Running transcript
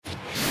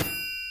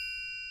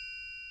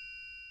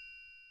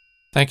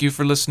Thank you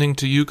for listening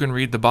to You Can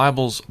Read the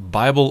Bible's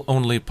Bible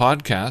Only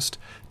podcast.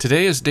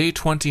 Today is day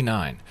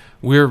 29.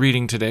 We're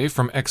reading today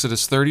from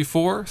Exodus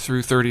 34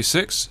 through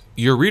 36.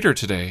 Your reader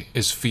today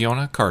is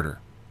Fiona Carter.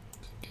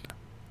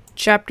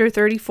 Chapter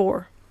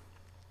 34.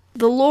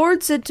 The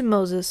Lord said to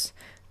Moses,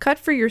 "Cut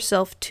for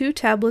yourself 2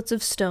 tablets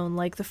of stone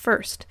like the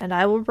first, and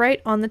I will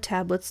write on the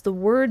tablets the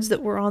words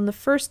that were on the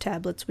first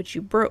tablets which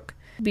you broke.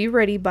 Be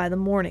ready by the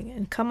morning,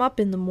 and come up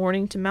in the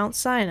morning to Mount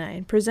Sinai,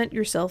 and present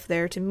yourself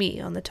there to me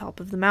on the top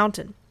of the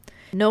mountain.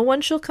 No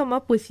one shall come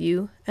up with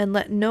you, and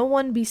let no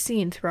one be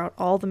seen throughout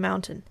all the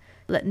mountain.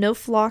 Let no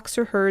flocks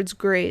or herds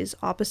graze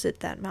opposite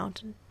that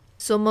mountain."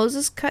 So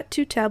Moses cut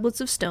 2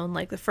 tablets of stone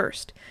like the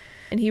first.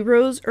 And he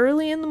rose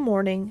early in the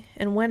morning,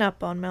 and went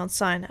up on Mount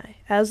Sinai,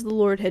 as the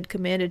Lord had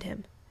commanded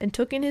him, and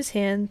took in his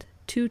hand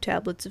 2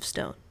 tablets of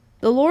stone.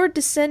 The Lord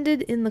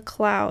descended in the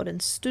cloud,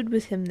 and stood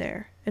with him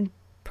there, and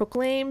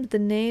proclaimed the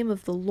name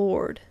of the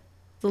Lord.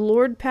 The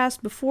Lord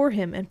passed before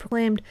him, and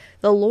proclaimed,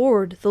 the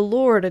Lord,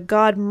 a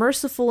God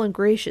merciful and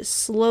gracious,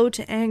 slow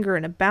to anger,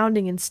 and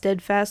abounding in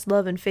steadfast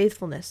love and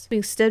faithfulness,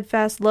 having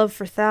steadfast love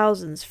for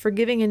thousands,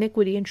 forgiving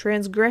iniquity and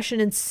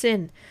transgression and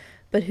sin,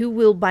 but who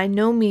will by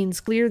no means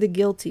clear the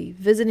guilty,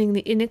 visiting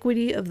the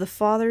iniquity of the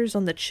fathers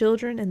on the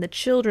children and the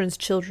children's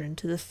children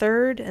to the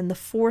 3rd and the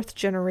 4th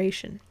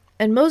generation.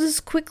 And Moses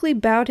quickly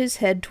bowed his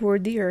head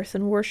toward the earth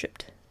and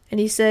worshipped. And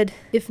he said,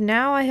 "If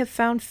now I have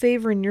found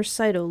favor in your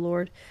sight, O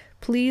Lord,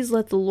 please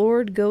let the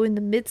Lord go in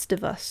the midst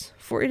of us,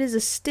 for it is a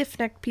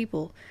stiff-necked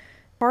people.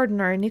 Pardon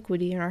our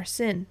iniquity and our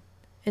sin,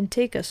 and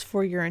take us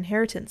for your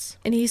inheritance."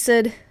 And he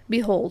said,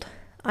 "Behold,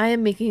 I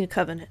am making a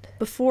covenant.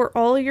 Before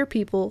all your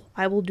people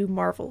I will do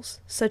marvels,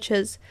 such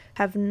as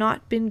have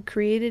not been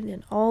created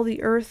in all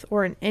the earth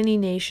or in any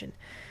nation.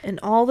 And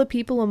all the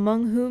people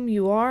among whom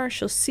you are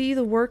shall see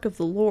the work of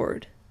the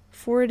Lord,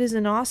 for it is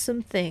an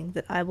awesome thing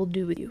that I will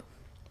do with you.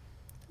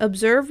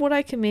 Observe what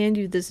I command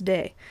you this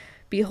day.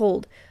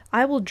 Behold,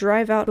 I will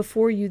drive out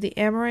before you the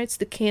Amorites,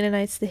 the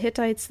Canaanites, the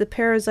Hittites, the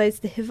Perizzites,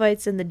 the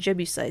Hivites, and the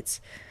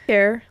Jebusites.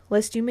 Care,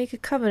 lest you make a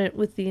covenant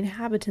with the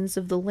inhabitants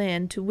of the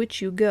land to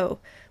which you go,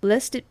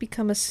 lest it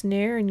become a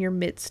snare in your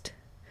midst.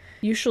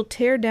 You shall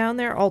tear down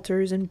their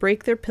altars, and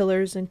break their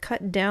pillars, and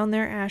cut down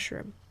their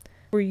Asherim.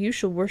 For you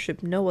shall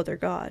worship no other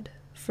God,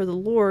 for the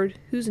Lord,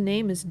 whose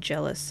name is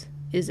jealous,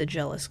 is a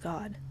jealous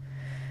God.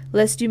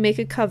 Lest you make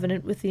a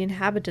covenant with the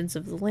inhabitants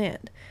of the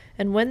land,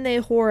 and when they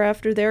whore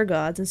after their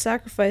gods and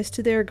sacrifice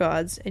to their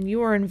gods, and you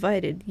are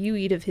invited, you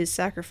eat of his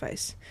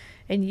sacrifice.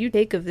 And you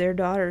take of their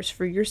daughters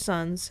for your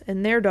sons,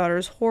 and their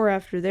daughters whore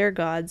after their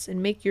gods,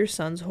 and make your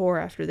sons whore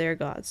after their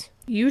gods.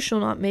 You shall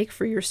not make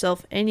for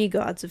yourself any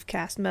gods of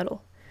cast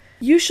metal.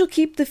 You shall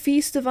keep the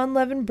feast of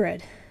unleavened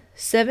bread.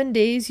 7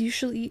 days you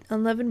shall eat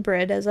unleavened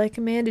bread, as I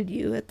commanded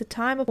you, at the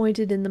time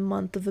appointed in the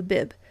month of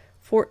Abib.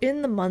 For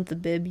in the month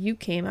Abib you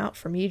came out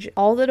from Egypt.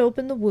 All that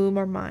open the womb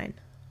are mine.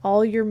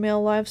 All your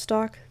male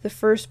livestock, the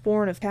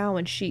firstborn of cow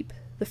and sheep.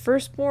 The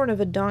firstborn of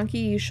a donkey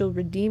you shall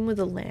redeem with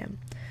a lamb.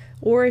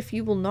 Or if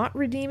you will not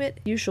redeem it,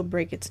 you shall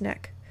break its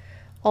neck.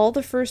 All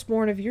the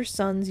firstborn of your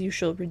sons you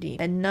shall redeem,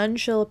 and none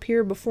shall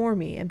appear before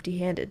me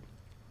empty-handed.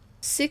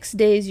 6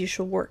 days you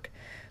shall work,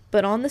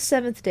 but on the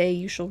 7th day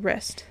you shall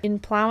rest. In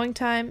plowing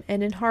time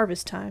and in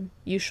harvest time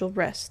you shall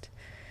rest.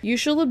 You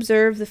shall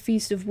observe the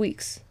Feast of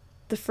Weeks,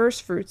 the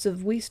firstfruits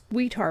of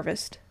wheat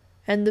harvest,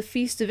 and the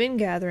feast of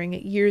ingathering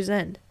at year's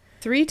end.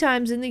 3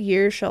 times in the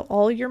year shall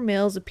all your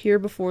males appear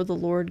before the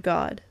Lord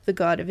God, the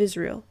God of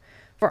Israel.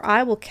 For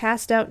I will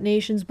cast out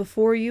nations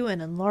before you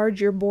and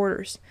enlarge your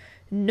borders.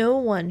 No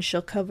one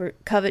shall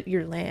covet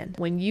your land,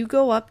 when you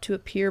go up to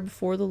appear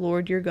before the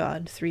Lord your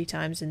God 3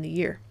 times in the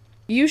year.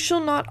 You shall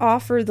not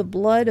offer the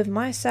blood of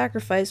my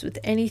sacrifice with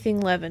anything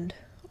leavened,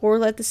 or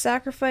let the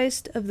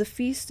sacrifice of the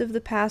feast of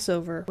the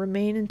Passover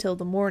remain until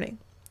the morning.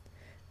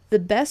 The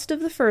best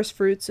of the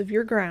firstfruits of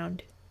your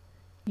ground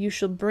you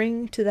shall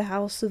bring to the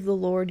house of the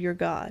Lord your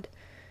God.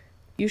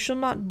 You shall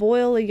not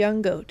boil a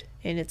young goat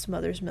in its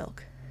mother's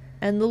milk."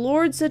 And the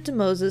Lord said to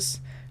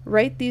Moses,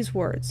 "Write these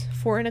words,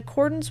 for in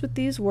accordance with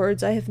these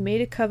words I have made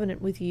a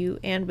covenant with you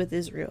and with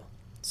Israel."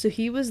 So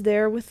he was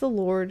there with the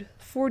Lord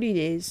 40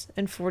 days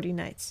and 40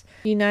 nights.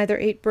 He neither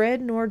ate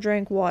bread nor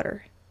drank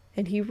water,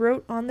 and he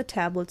wrote on the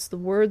tablets the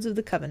words of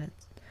the covenant,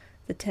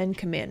 the 10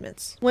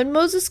 Commandments. When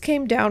Moses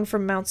came down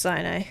from Mount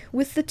Sinai,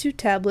 with the 2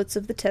 tablets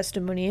of the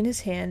testimony in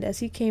his hand as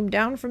he came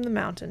down from the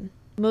mountain,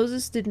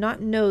 Moses did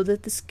not know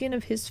that the skin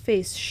of his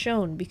face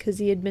shone because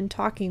he had been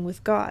talking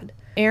with God.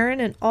 Aaron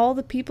and all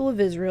the people of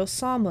Israel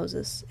saw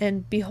Moses,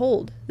 and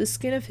behold, the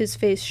skin of his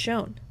face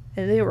shone,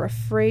 and they were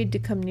afraid to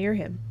come near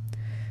him.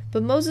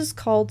 But Moses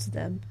called to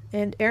them,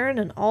 and Aaron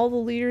and all the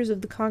leaders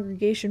of the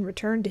congregation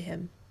returned to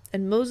him,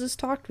 and Moses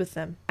talked with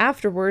them.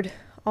 Afterward,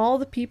 all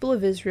the people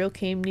of Israel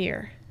came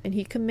near, and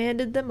he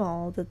commanded them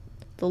all that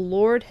the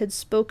Lord had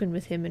spoken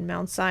with him in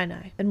Mount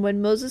Sinai. And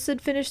when Moses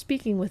had finished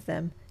speaking with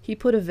them, he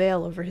put a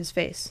veil over his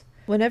face.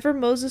 Whenever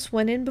Moses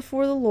went in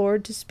before the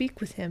Lord to speak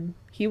with him,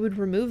 he would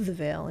remove the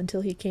veil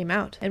until he came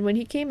out. And when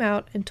he came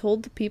out and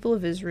told the people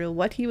of Israel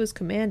what he was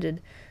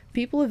commanded,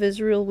 people of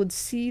Israel would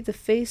see the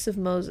face of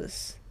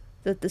Moses,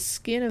 that the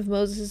skin of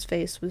Moses'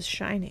 face was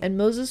shining, and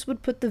Moses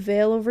would put the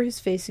veil over his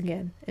face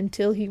again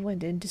until he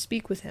went in to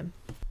speak with him.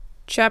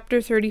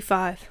 Chapter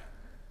 35.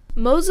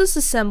 Moses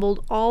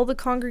assembled all the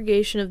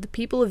congregation of the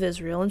people of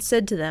Israel and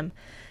said to them,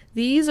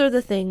 "These are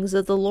the things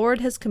that the Lord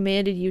has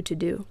commanded you to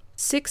do.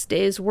 6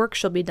 days' work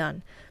shall be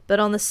done, but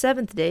on the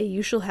 7th day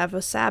you shall have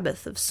a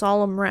Sabbath of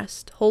solemn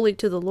rest, holy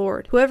to the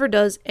Lord. Whoever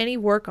does any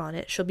work on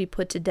it shall be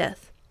put to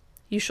death.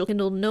 You shall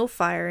kindle no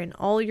fire in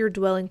all your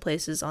dwelling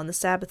places on the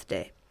Sabbath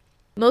day."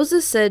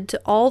 Moses said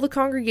to all the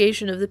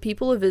congregation of the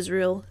people of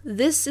Israel,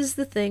 "This is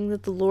the thing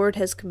that the Lord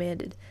has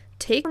commanded.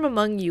 Take from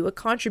among you a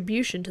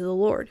contribution to the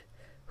Lord.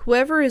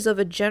 Whoever is of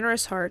a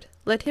generous heart,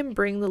 let him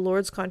bring the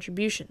Lord's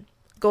contribution: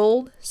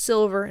 gold,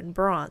 silver, and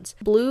bronze,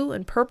 blue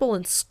and purple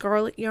and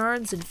scarlet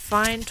yarns, and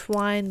fine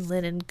twined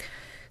linen,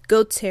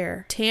 goat's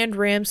hair, tanned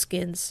ram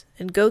skins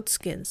and goat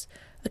skins,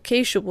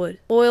 acacia wood,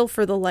 oil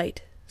for the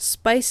light,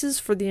 spices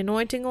for the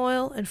anointing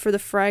oil and for the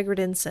fragrant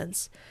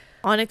incense,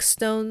 onyx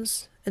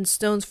stones and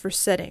stones for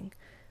setting,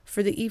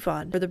 for the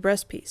ephod, for the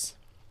breastpiece.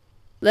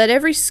 Let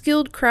every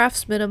skilled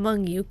craftsman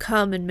among you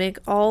come and make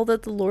all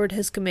that the Lord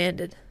has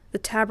commanded: the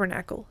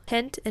tabernacle,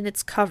 tent and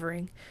its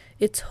covering,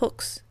 its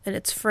hooks and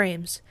its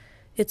frames,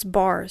 its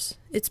bars,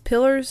 its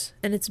pillars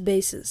and its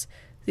bases,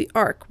 the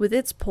ark with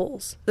its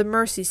poles, the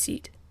mercy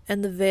seat,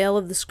 and the veil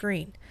of the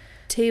screen,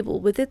 table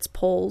with its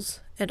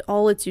poles and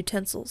all its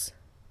utensils,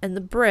 and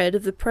the bread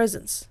of the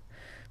presence,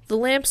 the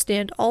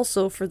lampstand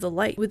also for the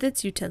light with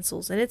its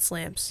utensils and its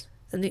lamps,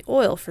 and the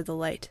oil for the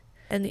light,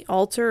 and the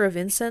altar of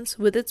incense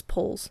with its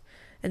poles,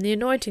 and the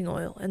anointing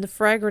oil, and the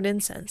fragrant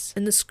incense,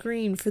 and the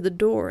screen for the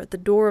door at the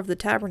door of the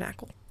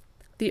tabernacle,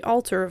 the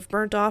altar of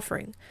burnt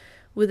offering,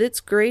 with its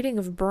grating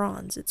of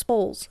bronze, its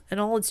poles, and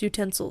all its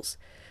utensils,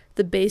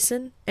 the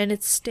basin and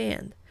its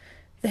stand,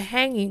 the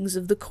hangings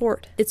of the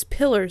court, its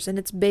pillars and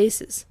its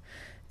bases,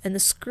 and the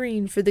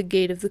screen for the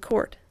gate of the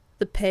court,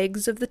 the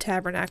pegs of the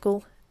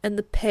tabernacle, and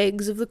the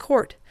pegs of the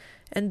court,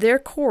 and their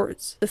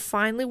cords, the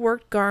finely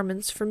worked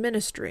garments for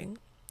ministering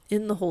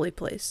in the holy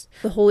place,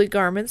 the holy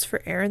garments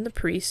for Aaron the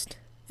priest,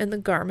 and the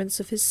garments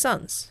of his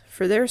sons,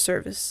 for their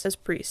service as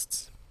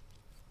priests.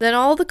 Then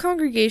all the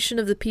congregation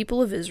of the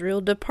people of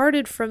Israel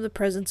departed from the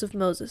presence of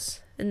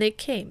Moses, and they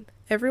came,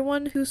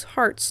 everyone whose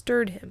heart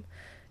stirred him,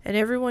 and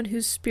everyone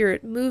whose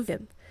spirit moved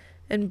him,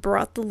 and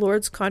brought the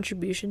Lord's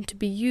contribution to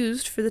be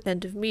used for the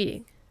tent of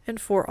meeting, and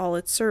for all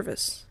its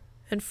service,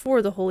 and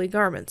for the holy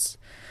garments.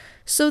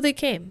 So they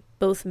came,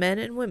 both men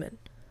and women.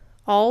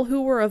 All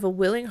who were of a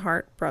willing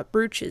heart brought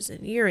brooches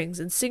and earrings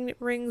and signet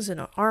rings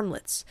and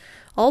armlets,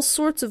 all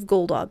sorts of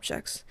gold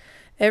objects,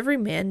 every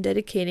man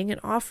dedicating an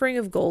offering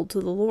of gold to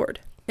the Lord.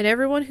 And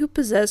everyone who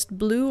possessed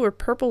blue or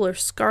purple or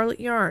scarlet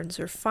yarns,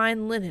 or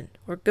fine linen,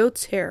 or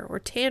goat's hair, or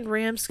tanned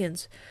ram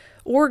skins,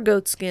 or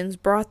goat skins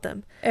brought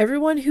them.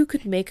 Everyone who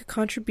could make a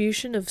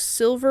contribution of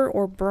silver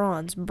or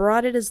bronze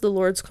brought it as the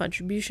Lord's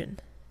contribution.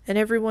 And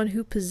everyone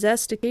who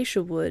possessed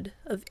acacia wood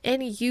of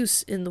any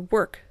use in the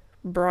work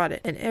brought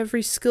it. And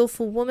every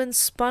skillful woman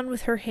spun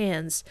with her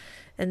hands,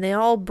 and they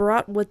all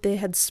brought what they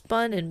had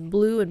spun in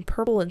blue and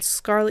purple and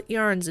scarlet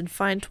yarns and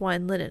fine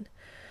twined linen.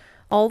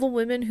 All the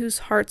women whose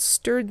hearts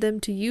stirred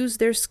them to use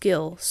their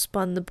skill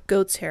spun the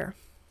goat's hair.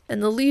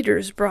 And the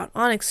leaders brought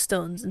onyx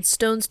stones and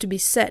stones to be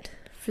set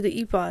for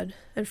the ephod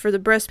and for the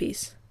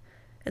breastpiece,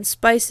 and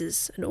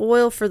spices and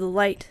oil for the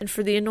light, and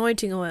for the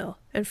anointing oil,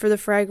 and for the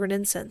fragrant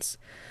incense.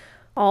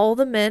 All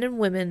the men and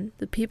women,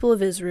 the people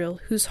of Israel,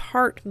 whose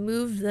heart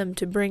moved them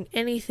to bring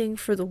anything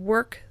for the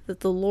work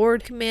that the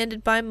Lord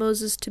commanded by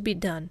Moses to be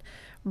done,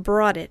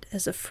 brought it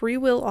as a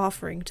freewill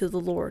offering to the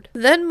Lord.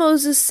 Then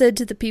Moses said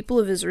to the people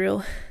of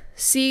Israel,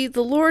 "See,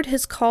 the Lord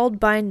has called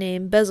by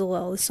name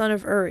Bezalel the son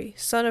of Uri,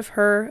 son of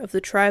Hur, of the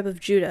tribe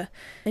of Judah,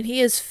 and he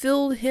has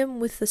filled him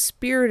with the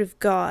Spirit of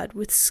God,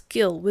 with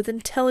skill, with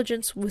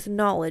intelligence, with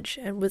knowledge,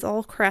 and with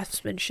all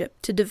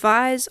craftsmanship, to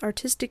devise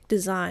artistic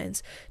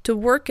designs, to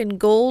work in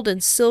gold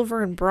and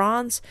silver and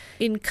bronze,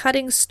 in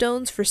cutting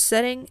stones for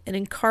setting, and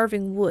in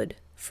carving wood,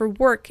 for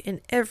work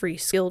in every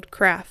skilled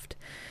craft.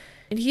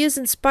 And he has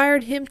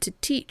inspired him to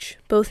teach,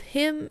 both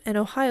him and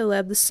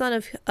Oholiab the son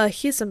of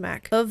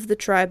Ahisamach of the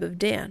tribe of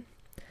Dan.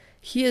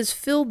 He has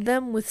filled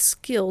them with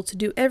skill to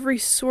do every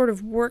sort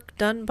of work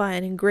done by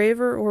an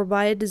engraver or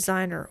by a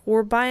designer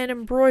or by an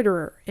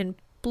embroiderer in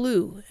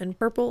blue and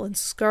purple and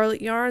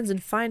scarlet yarns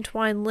and fine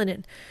twined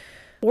linen,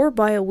 or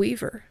by a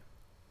weaver,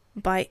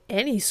 by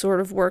any sort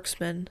of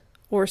worksman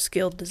or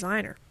skilled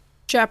designer."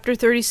 Chapter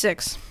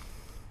 36.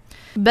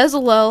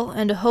 Bezalel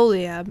and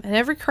Oholiab, and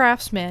every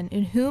craftsman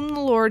in whom the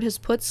Lord has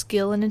put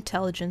skill and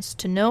intelligence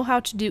to know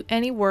how to do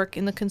any work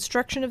in the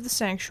construction of the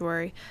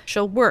sanctuary,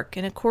 shall work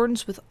in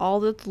accordance with all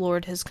that the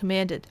Lord has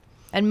commanded.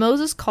 And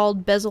Moses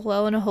called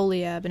Bezalel and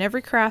Oholiab, and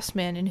every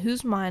craftsman in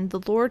whose mind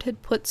the Lord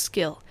had put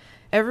skill,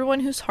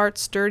 everyone whose heart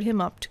stirred him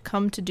up to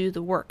come to do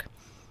the work.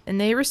 And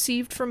they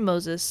received from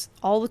Moses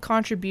all the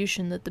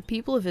contribution that the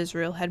people of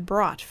Israel had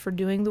brought for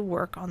doing the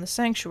work on the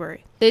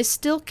sanctuary. They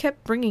still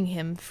kept bringing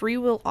him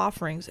freewill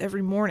offerings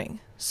every morning,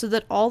 so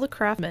that all the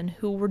craftsmen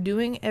who were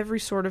doing every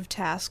sort of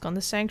task on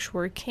the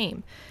sanctuary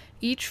came,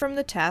 each from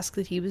the task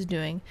that he was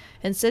doing,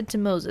 and said to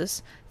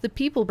Moses, "The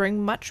people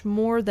bring much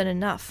more than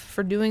enough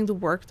for doing the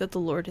work that the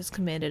Lord has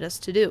commanded us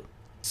to do."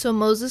 So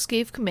Moses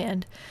gave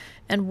command,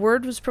 and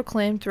word was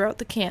proclaimed throughout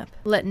the camp,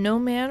 "Let no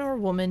man or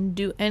woman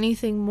do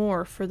anything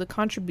more for the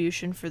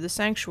contribution for the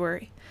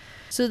sanctuary."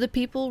 So the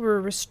people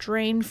were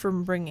restrained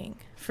from bringing,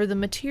 for the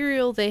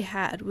material they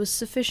had was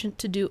sufficient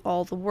to do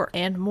all the work,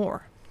 and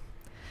more.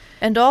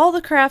 And all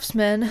the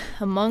craftsmen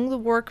among the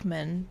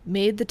workmen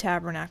made the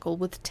tabernacle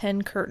with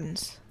 10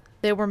 curtains.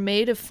 They were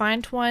made of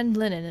fine twined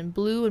linen and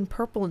blue and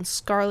purple and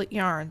scarlet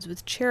yarns,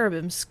 with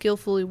cherubim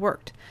skillfully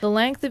worked. The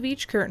length of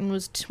each curtain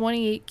was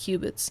 28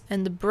 cubits,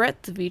 and the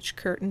breadth of each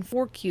curtain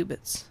 4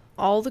 cubits.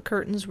 All the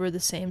curtains were the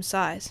same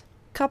size.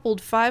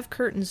 Coupled 5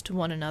 curtains to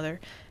one another,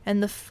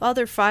 and the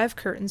other 5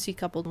 curtains he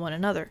coupled one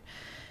another.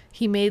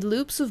 He made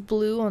loops of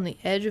blue on the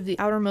edge of the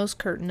outermost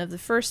curtain of the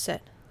first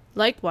set.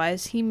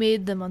 Likewise, he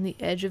made them on the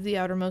edge of the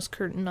outermost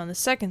curtain on the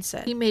second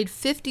set. He made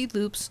 50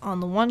 loops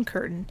on the one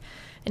curtain,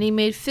 and he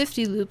made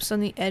 50 loops on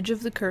the edge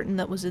of the curtain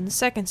that was in the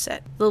second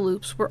set. The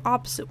loops were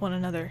opposite one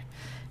another.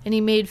 And he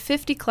made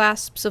 50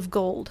 clasps of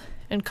gold,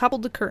 and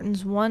coupled the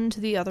curtains one to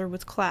the other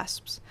with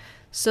clasps.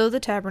 So the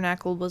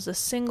tabernacle was a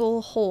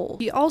single whole.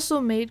 He also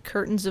made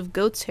curtains of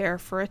goat's hair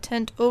for a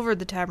tent over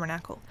the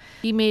tabernacle.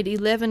 He made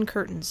 11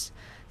 curtains.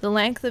 The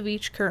length of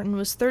each curtain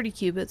was 30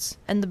 cubits,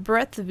 and the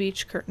breadth of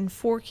each curtain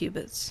 4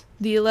 cubits.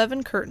 The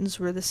 11 curtains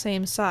were the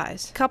same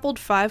size. He coupled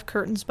 5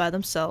 curtains by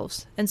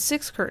themselves, and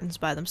 6 curtains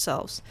by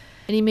themselves.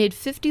 And he made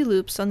 50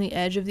 loops on the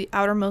edge of the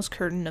outermost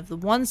curtain of the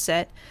one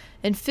set,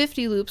 and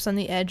 50 loops on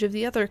the edge of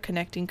the other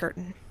connecting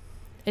curtain.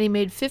 And he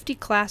made 50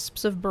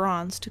 clasps of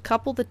bronze to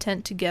couple the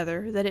tent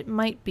together, that it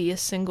might be a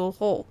single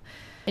whole.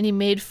 And he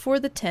made for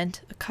the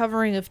tent a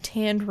covering of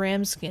tanned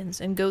ram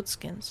skins and goat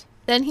skins.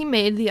 Then he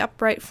made the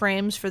upright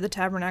frames for the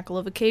tabernacle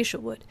of acacia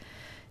wood.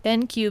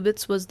 10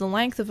 cubits was the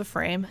length of a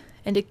frame,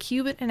 and 1.5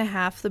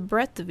 cubits the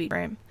breadth of each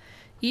frame.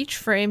 Each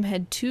frame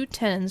had 2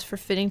 tenons for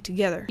fitting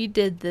together. He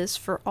did this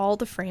for all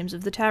the frames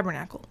of the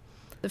tabernacle.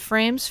 The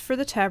frames for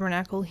the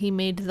tabernacle he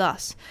made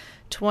thus: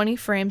 20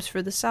 frames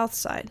for the south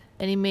side,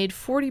 and he made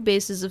 40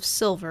 bases of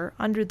silver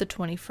under the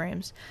 20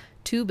 frames,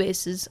 2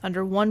 bases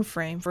under one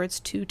frame for its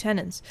 2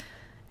 tenons,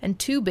 and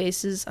 2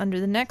 bases under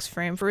the next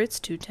frame for its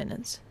 2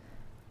 tenons.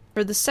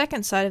 For the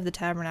second side of the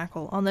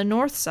tabernacle, on the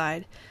north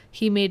side,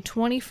 he made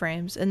 20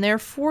 frames, and there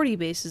 40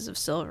 bases of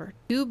silver,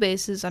 2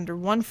 bases under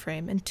one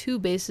frame, and 2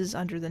 bases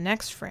under the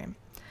next frame.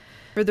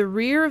 For the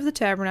rear of the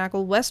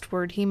tabernacle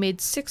westward he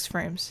made 6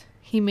 frames.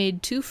 He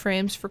made 2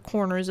 frames for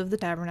corners of the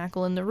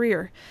tabernacle in the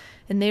rear,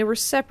 and they were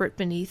separate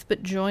beneath,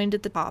 but joined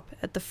at the top,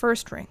 at the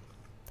first ring.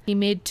 He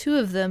made 2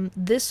 of them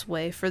this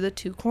way for the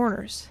 2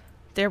 corners.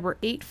 There were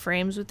 8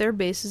 frames with their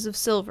bases of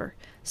silver,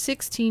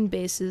 16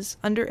 bases,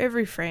 under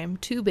every frame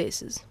 2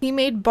 bases. He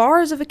made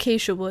bars of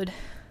acacia wood,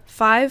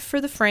 5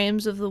 for the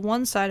frames of the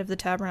one side of the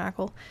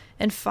tabernacle,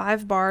 and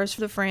 5 bars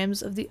for the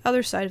frames of the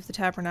other side of the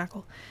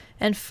tabernacle,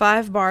 and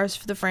 5 bars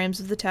for the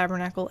frames of the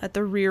tabernacle at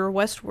the rear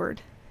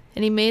westward.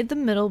 And he made the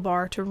middle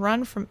bar to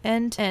run from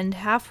end to end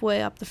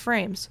halfway up the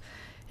frames.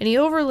 And he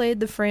overlaid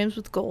the frames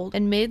with gold,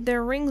 and made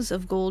their rings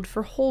of gold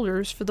for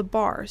holders for the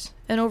bars,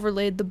 and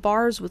overlaid the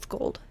bars with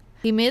gold.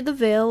 He made the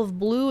veil of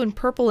blue and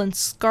purple and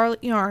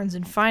scarlet yarns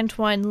and fine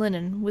twined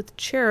linen, with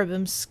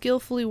cherubim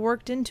skillfully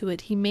worked into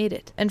it he made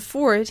it. And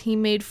for it he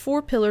made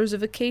 4 pillars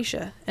of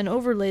acacia, and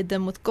overlaid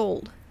them with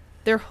gold.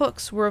 Their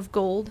hooks were of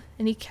gold,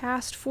 and he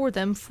cast for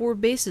them 4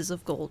 bases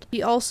of gold.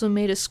 He also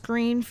made a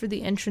screen for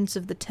the entrance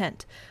of the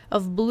tent,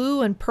 of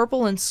blue and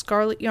purple and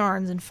scarlet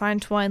yarns and fine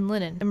twined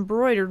linen,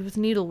 embroidered with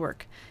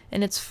needlework,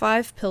 and its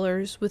 5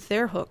 pillars with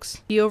their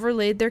hooks. He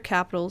overlaid their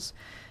capitals,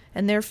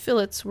 and their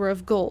fillets were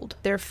of gold.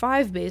 Their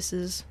 5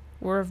 bases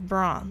were of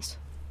bronze.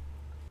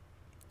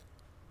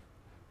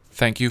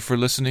 Thank you for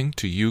listening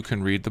to You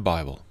Can Read the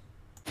Bible.